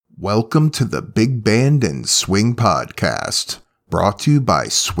Welcome to the Big Band and Swing Podcast, brought to you by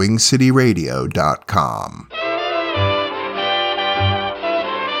SwingCityRadio.com.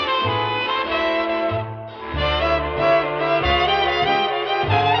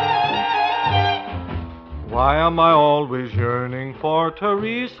 Why am I always yearning for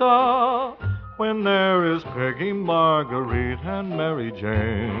Teresa when there is Peggy, Marguerite, and Mary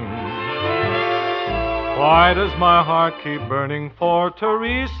Jane? Why does my heart keep burning for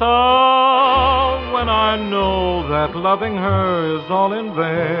Teresa when I know that loving her is all in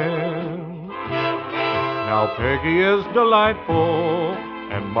vain? Now Peggy is delightful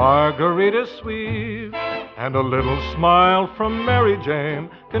and Marguerite is sweet, and a little smile from Mary Jane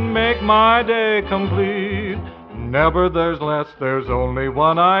can make my day complete. Nevertheless, there's only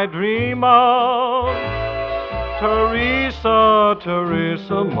one I dream of. Teresa,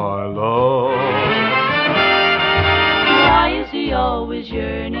 Teresa, my love. Why is he always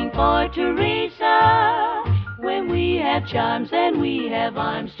yearning for Teresa when we have charms and we have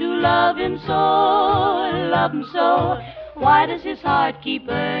arms to love him so, love him so? Why does his heart keep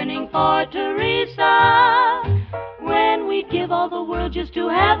burning for Teresa when we'd give all the world just to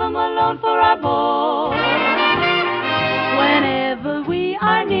have him alone for our boy? Whenever we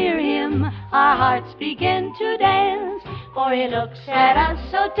are near him, our hearts begin to dance, for he looks at us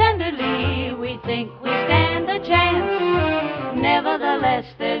so tenderly, we think we stand a chance. Nevertheless,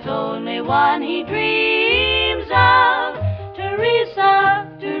 there's only one he dreams of, Teresa,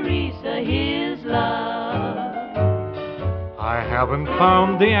 Teresa, his love. I haven't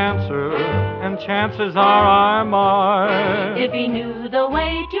found the answer, and chances are I might. If he knew the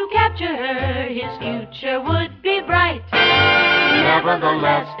way to capture her, his future would be bright.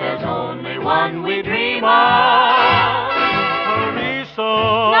 Nevertheless, there's only one we dream of, Teresa.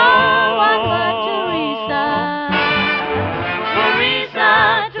 no one but Teresa.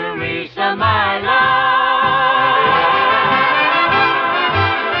 Teresa, Teresa, my love.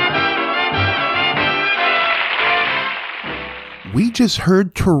 We just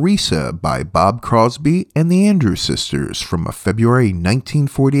heard Teresa by Bob Crosby and the Andrews Sisters from a February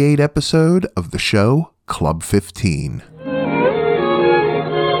 1948 episode of the show Club 15.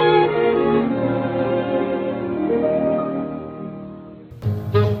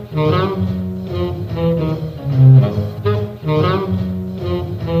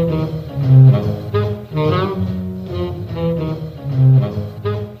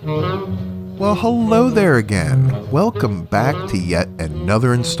 Well, hello there again. Welcome back to yet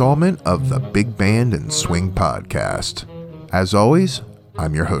another installment of the Big Band and Swing Podcast. As always,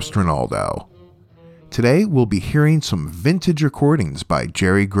 I'm your host, Ronaldo. Today, we'll be hearing some vintage recordings by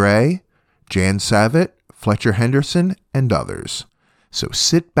Jerry Gray, Jan Savitt, Fletcher Henderson, and others. So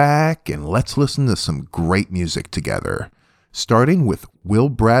sit back and let's listen to some great music together, starting with Will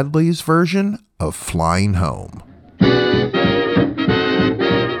Bradley's version of Flying Home.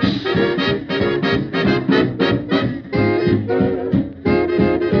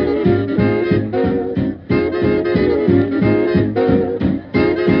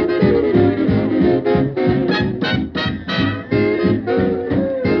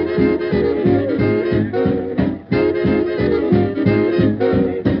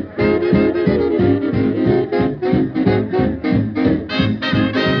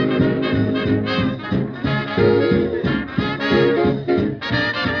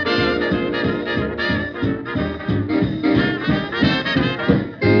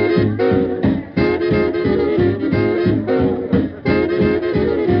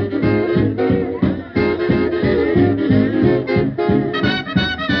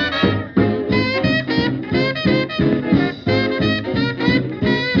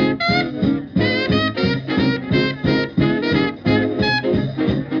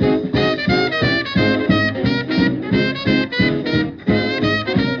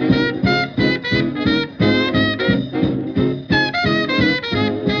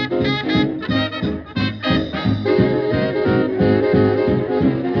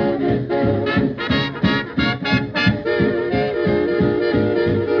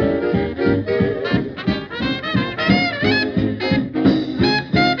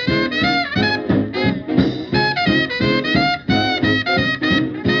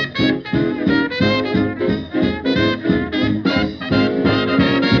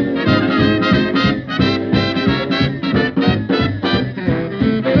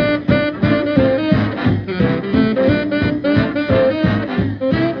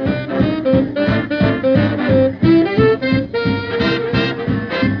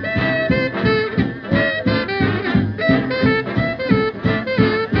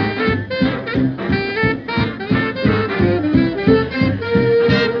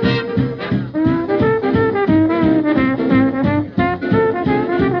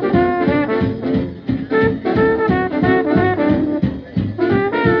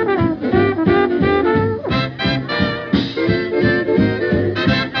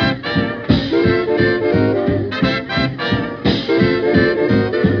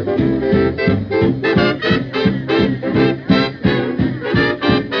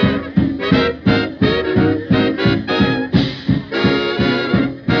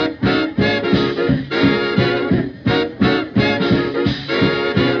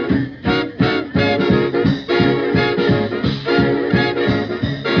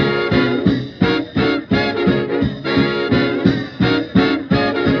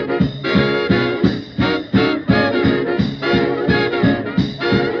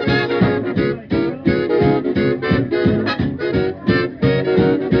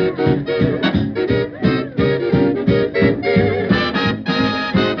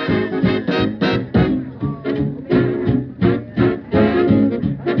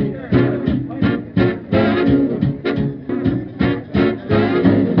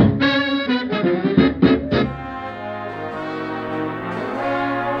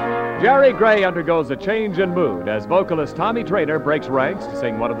 Jerry Gray undergoes a change in mood as vocalist Tommy Trainer breaks ranks to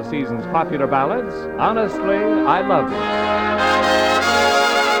sing one of the season's popular ballads, Honestly, I Love You.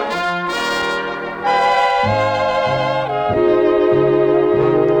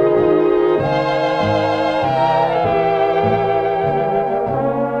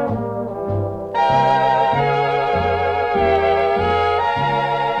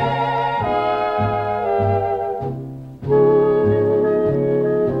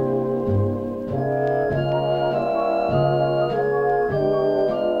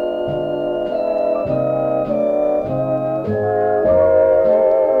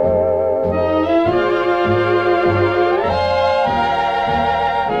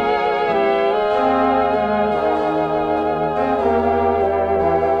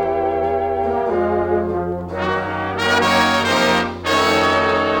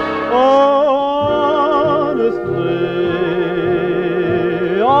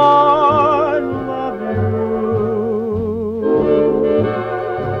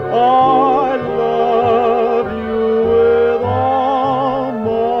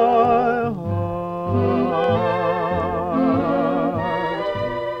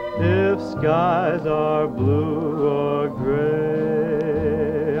 Skies are blue or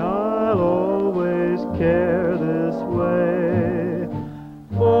gray, I'll always care this way,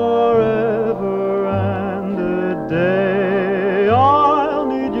 forever and a day, I'll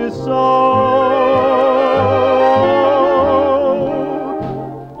need you so.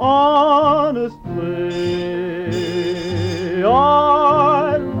 Honestly,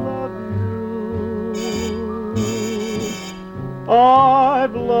 I love you.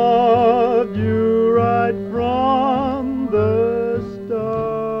 I've loved you right from the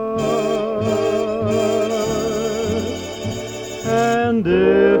start. And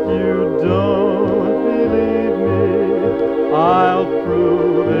if you don't believe me, I'll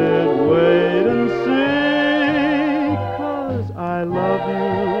prove it. Wait and see, 'cause I love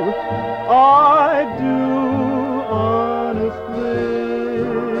you. I do, honestly.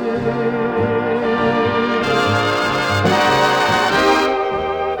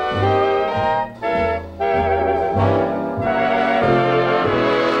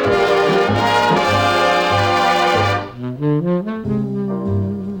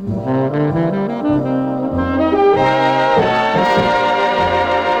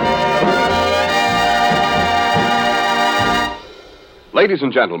 Ladies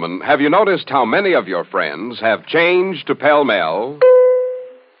and gentlemen, have you noticed how many of your friends have changed to Pall Mall?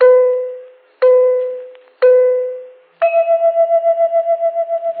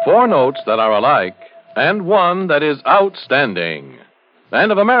 Four notes that are alike, and one that is outstanding.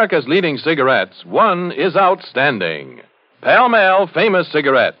 And of America's leading cigarettes, one is outstanding. Pall Mall Famous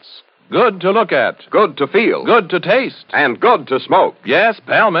Cigarettes. Good to look at. Good to feel. Good to taste. And good to smoke. Yes,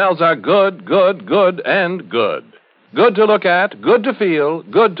 Pall Malls are good, and good. Good to look at, good to feel,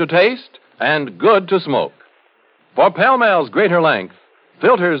 good to taste, and good to smoke. For Pall Mall's greater length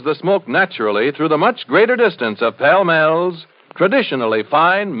filters the smoke naturally through the much greater distance of Pall Mall's traditionally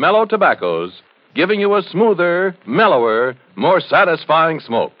fine, mellow tobaccos, giving you a smoother, mellower, more satisfying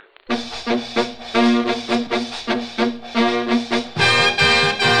smoke.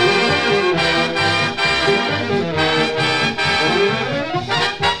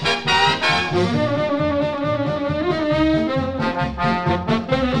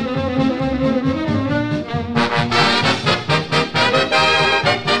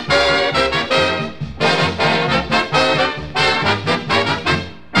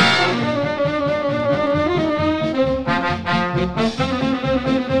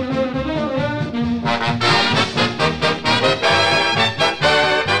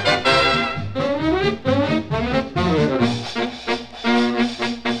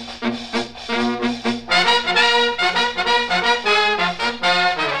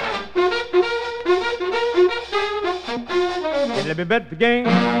 Bet the game.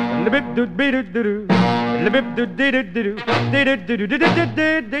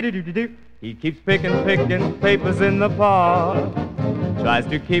 He keeps picking papers in the park. Tries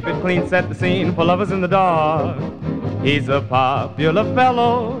to keep it clean, set the scene for lovers in the dark. He's a popular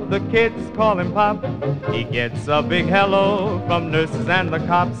fellow, the kids call him Pop. He gets a big hello from nurses and the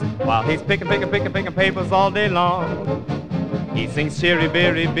cops while he's picking papers all day long. He sings Cheery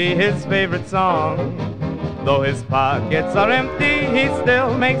Berry be his favorite song. Though his pockets are empty, he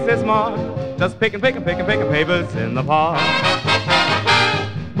still makes his mark. Just picking papers in the park.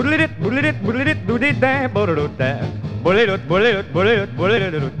 Boodle-it, do-dee-da, boodle-it-da. Boodle-it, that.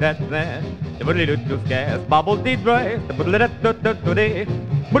 The boodle-it do scarce, bobble-dee-dry. The boodle-it do-do-do-dee.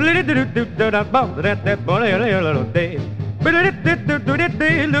 Boodle-it do-do-do-da, bobble-it-da, boodle-it-do-dee.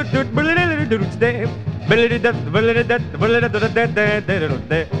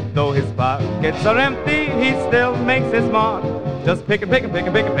 Though his pockets are empty, he still makes his mark. Just picking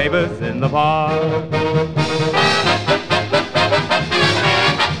papers in the park.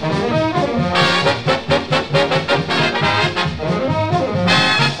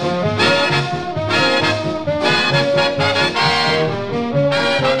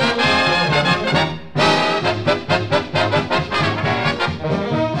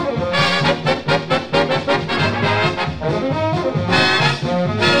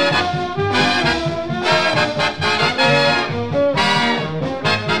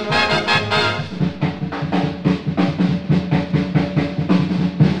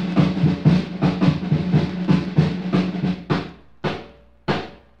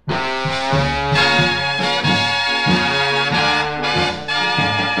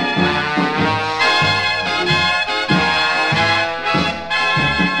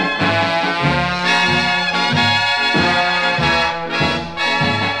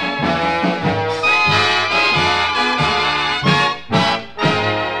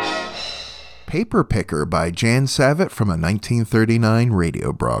 Paper Picker by Jan Savitt from a 1939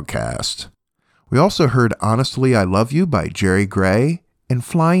 radio broadcast. We also heard Honestly I Love You by Jerry Gray and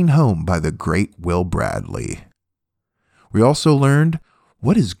Flying Home by the great Will Bradley. We also learned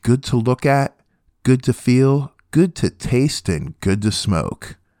what is good to look at, good to feel, good to taste, and good to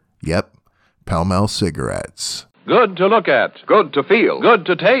smoke. Yep, Pall Mall Cigarettes. Good to look at, good to feel, Good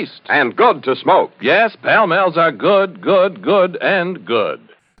to taste. and good to smoke. Yes, Pall Malls are good, and good.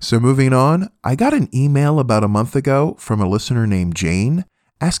 So moving on, I got an email about a month ago from a listener named Jane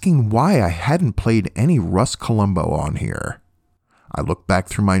asking why I hadn't played any Russ Columbo on here. I looked back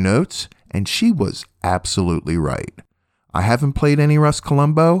through my notes, and she was absolutely right. I haven't played any Russ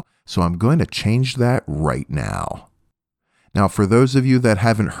Columbo, so I'm going to change that right now. Now, for those of you that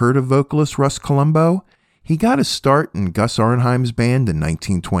haven't heard of vocalist Russ Columbo, he got his start in Gus Arnheim's band in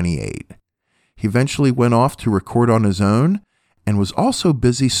 1928. He eventually went off to record on his own, and was also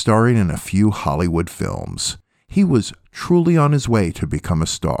busy starring in a few Hollywood films. He was truly on his way to become a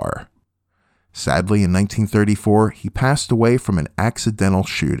star. Sadly, in 1934, he passed away from an accidental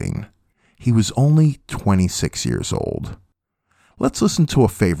shooting. He was only 26 years old. Let's listen to a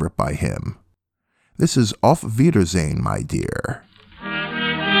favorite by him. This is Auf Wiedersehen, My Dear.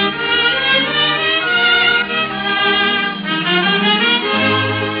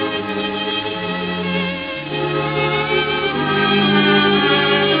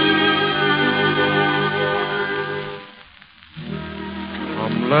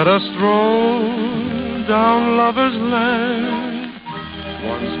 Let us stroll down lovers' lane,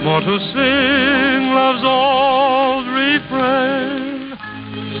 once more to sing love's old refrain.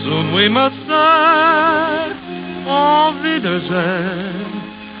 Soon we must say, Auf Wiedersehen,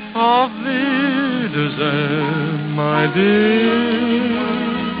 Auf Wiedersehen, my dear.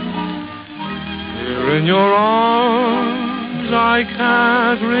 Here in your arms I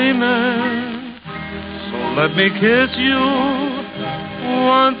can't remain, so let me kiss you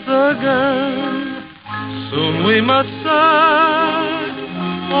once again. Soon we must say,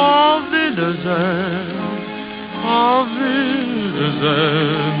 Auf Wiedersehen, Auf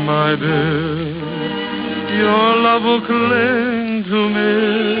Wiedersehen, my dear. Your love will cling to me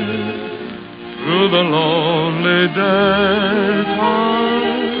through the lonely daytime.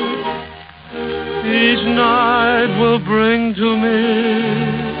 Each night will bring to me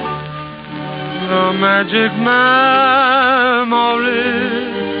the magic memory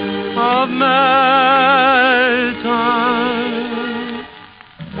of Maytime.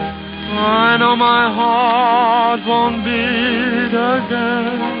 I know my heart won't beat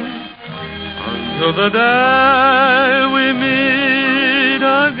again until the day we meet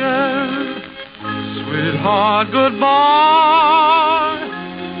again. Sweetheart, goodbye.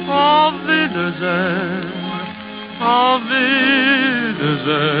 Auf Wiedersehen, Auf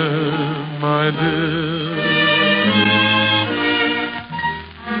Wiedersehen, my dear.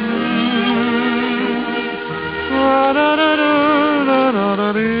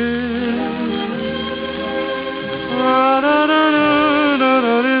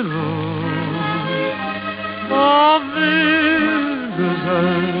 Auf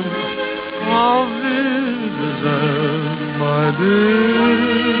Wiedersehen, Auf Wiedersehen, my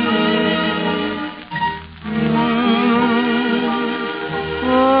dear.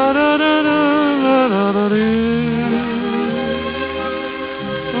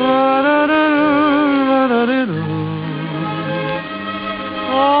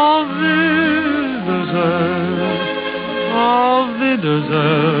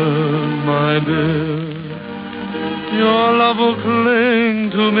 Wiedersehen, my dear. Your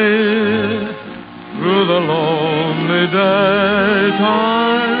me through the lonely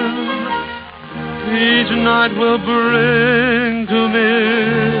daytime. Each night will bring to me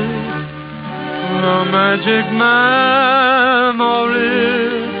the magic memory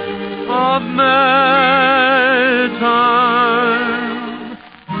of Maytime.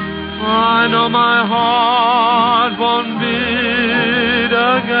 I know my heart won't beat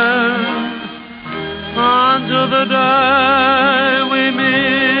again until the day we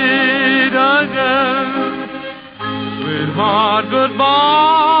meet again. Sweetheart, goodbye.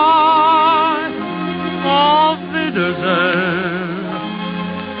 Auf Wiedersehen.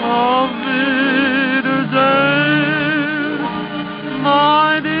 Auf Wiedersehen,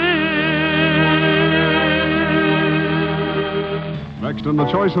 my dear. Next in the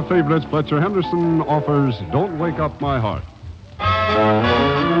choice of favorites, Fletcher Henderson offers Don't Wake Up My Heart.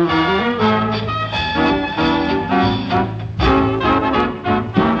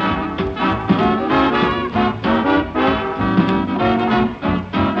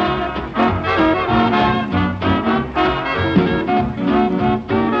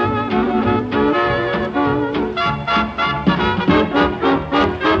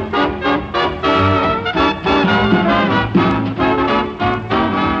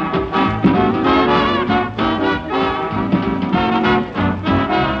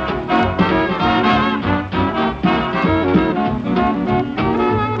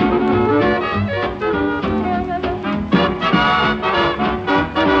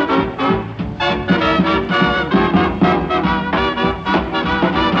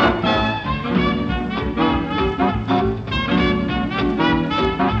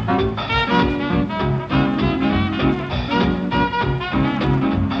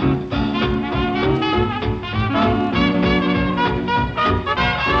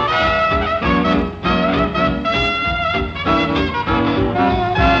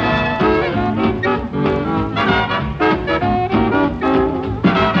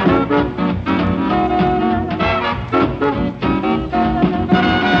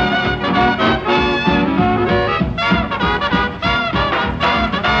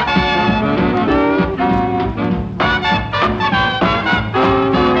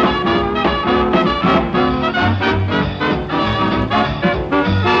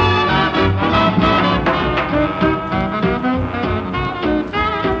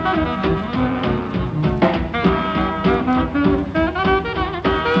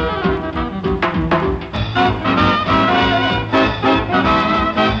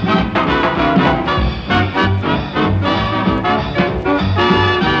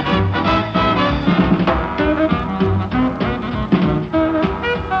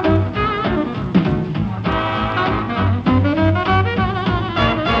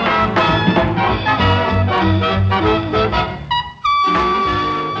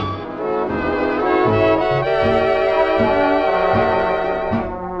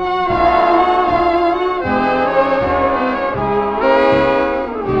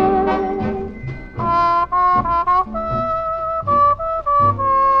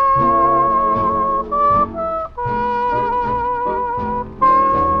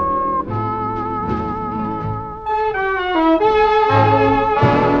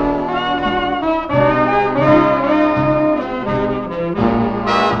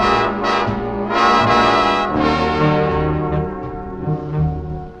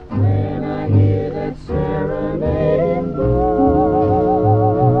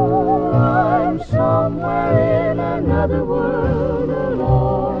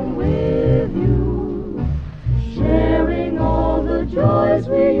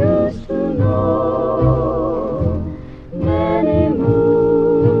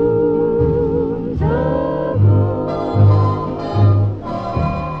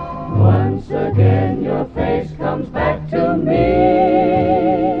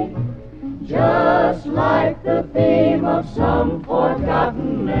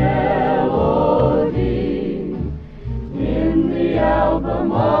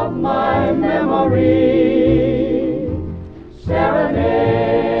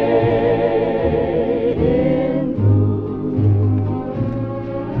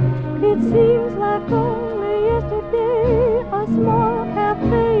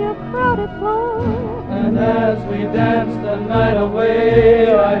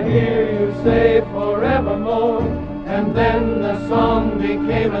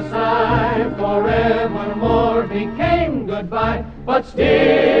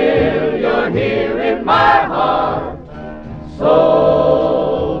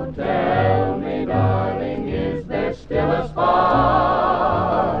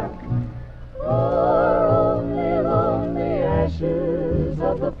 Ashes ashes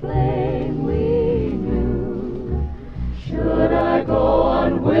of the flame we knew. Should I go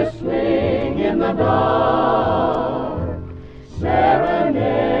on whistling in the dark,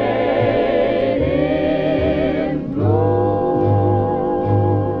 serenading blue?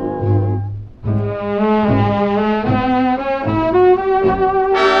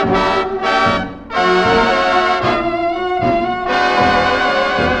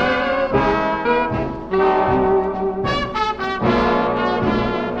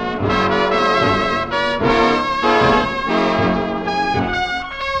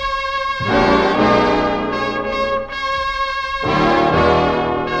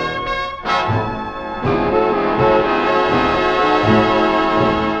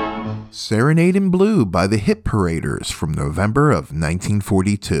 Serenade in Blue by the Hit Paraders from November of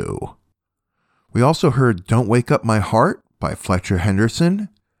 1942. We also heard Don't Wake Up My Heart by Fletcher Henderson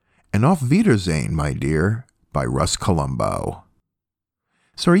and Auf Wiedersehen, My Dear by Russ Columbo.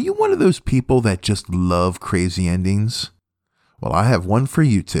 So are you one of those people that just love crazy endings? Well, I have one for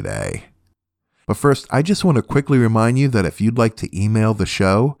you today. But first, I just want to quickly remind you that if you'd like to email the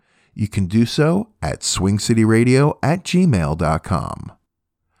show, you can do so at swingcityradio@gmail.com.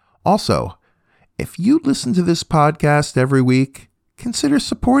 Also, if you listen to this podcast every week, consider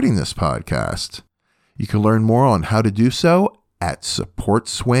supporting this podcast. You can learn more on how to do so at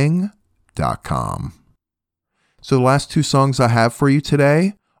supportswing.com. So the last two songs I have for you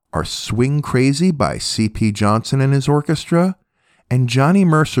today are Swing Crazy by C.P. Johnson and his orchestra and Johnny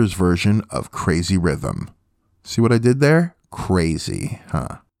Mercer's version of Crazy Rhythm. See what I did there? Crazy,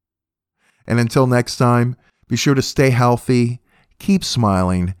 huh? And until next time, be sure to stay healthy, keep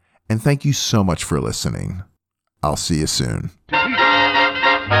smiling, and thank you so much for listening. I'll see you soon.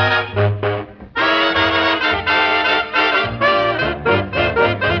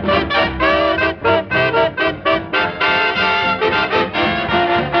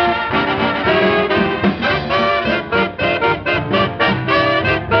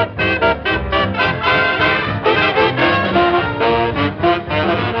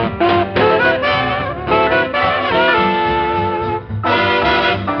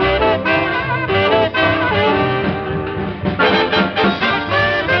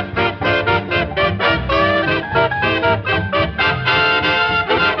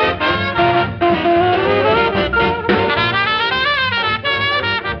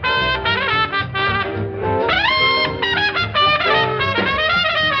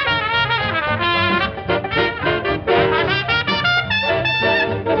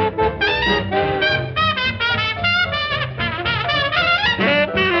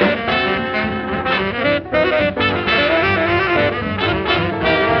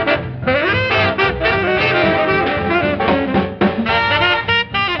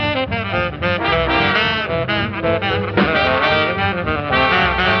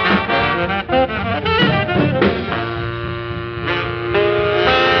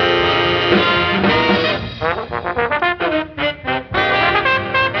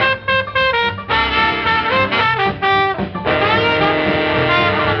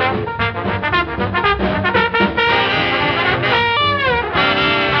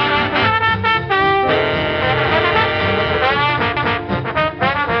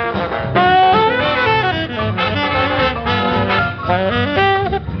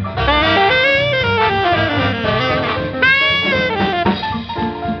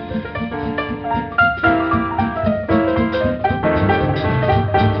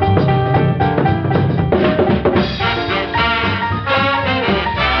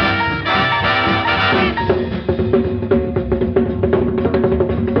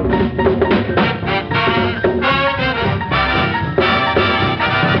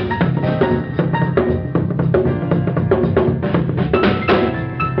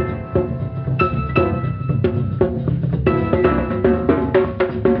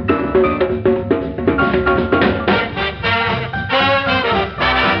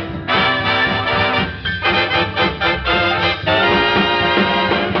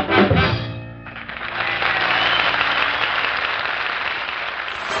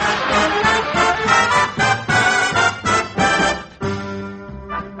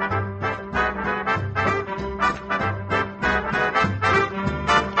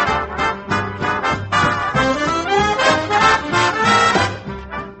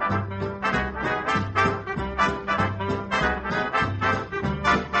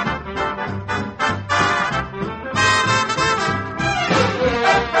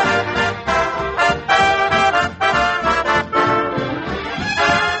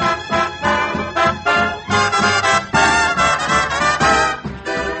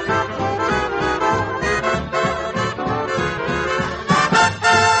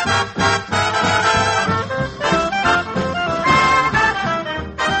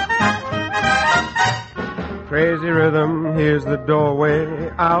 Crazy rhythm, here's the doorway.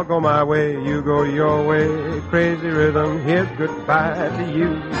 I'll go my way, you go your way. Crazy rhythm, here's goodbye to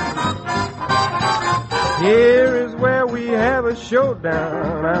you. Here is where we have a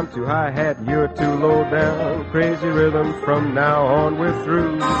showdown. I'm too high hat, you're too low down. Crazy rhythm, from now on we're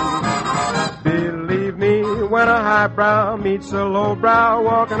through. Believe me, when a highbrow meets a lowbrow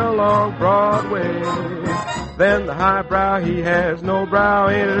walking along Broadway, then the highbrow, he has no brow.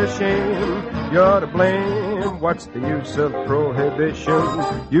 Ain't it a shame? You're to blame. What's the use of prohibition?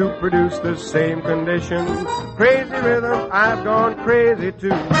 You produce the same condition. Crazy rhythm, I've gone crazy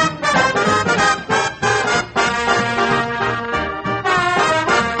too.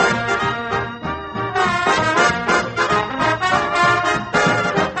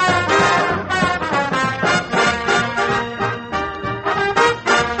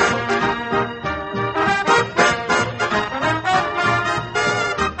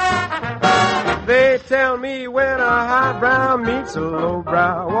 Tell me when a highbrow meets a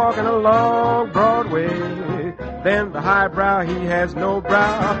lowbrow walking along Broadway, then the highbrow, he has no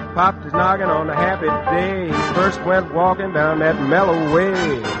brow. Popped his noggin on a happy day. First went walking down that mellow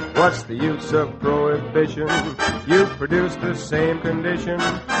way. What's the use of prohibition? You produce the same condition.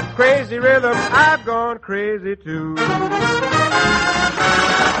 Crazy rhythm, I've gone crazy too.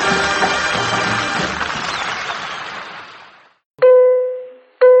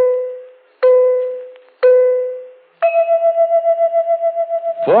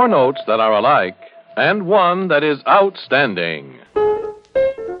 Four notes that are alike, and one that is outstanding.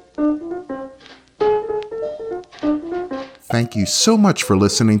 Thank you so much for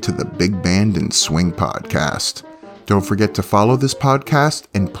listening to the Big Band and Swing podcast. Don't forget to follow this podcast,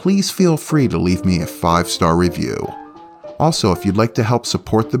 and please feel free to leave me a 5-star review. Also, if you'd like to help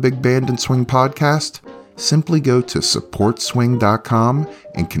support the Big Band and Swing podcast, simply go to supportswing.com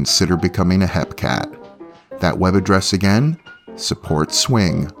and consider becoming a Hepcat. That web address again,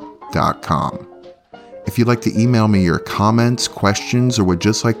 supportswing.com. If you'd like to email me your comments, questions, or would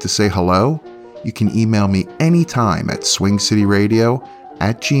just like to say hello, you can email me anytime at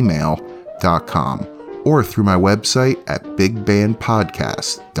swingcityradio@gmail.com or through my website at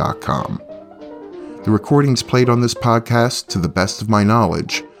bigbandpodcast.com. The recordings played on this podcast, to the best of my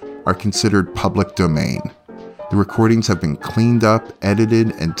knowledge, are considered public domain. The recordings have been cleaned up,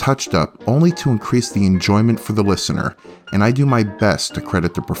 edited, and touched up only to increase the enjoyment for the listener, and I do my best to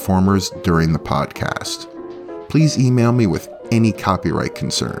credit the performers during the podcast. Please email me with any copyright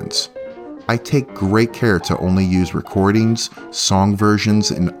concerns. I take great care to only use recordings, song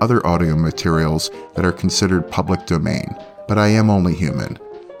versions, and other audio materials that are considered public domain, but I am only human,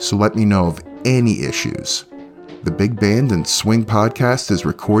 so let me know of any issues. The Big Band and Swing podcast is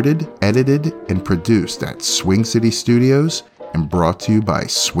recorded, edited, and produced at Swing City Studios and brought to you by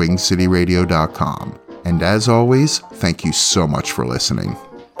SwingCityRadio.com. And as always, thank you so much for listening.